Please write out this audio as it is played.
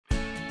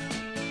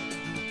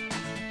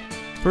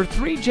For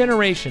 3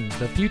 generations,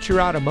 the Future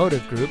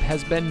Automotive Group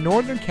has been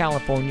Northern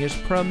California's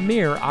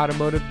premier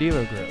automotive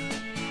dealer group.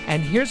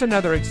 And here's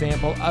another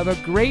example of a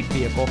great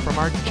vehicle from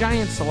our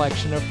giant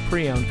selection of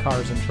pre-owned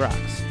cars and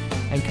trucks.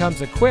 And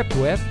comes equipped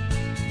with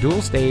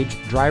dual-stage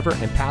driver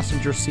and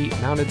passenger seat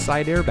mounted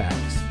side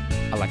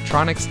airbags,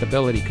 electronic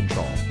stability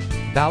control,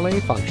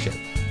 valet function,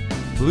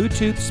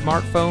 Bluetooth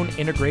smartphone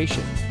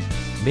integration,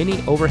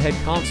 mini overhead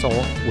console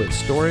with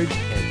storage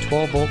and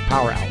 12-volt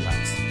power outlets,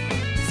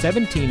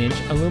 17-inch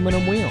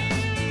aluminum wheels,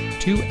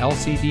 2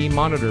 LCD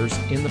monitors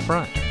in the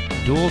front,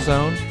 dual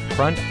zone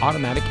front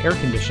automatic air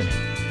conditioning,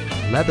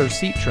 leather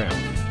seat trim,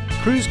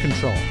 cruise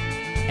control,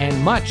 and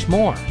much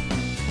more.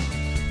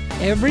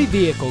 Every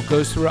vehicle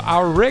goes through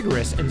our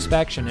rigorous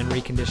inspection and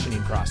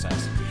reconditioning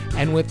process.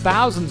 And with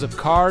thousands of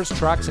cars,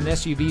 trucks, and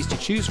SUVs to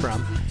choose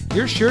from,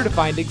 you're sure to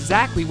find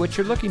exactly what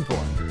you're looking for.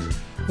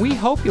 We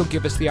hope you'll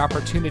give us the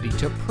opportunity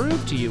to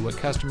prove to you what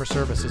customer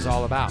service is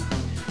all about.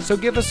 So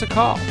give us a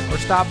call or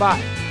stop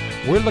by.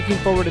 We're looking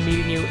forward to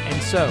meeting you,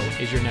 and so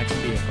is your next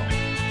vehicle.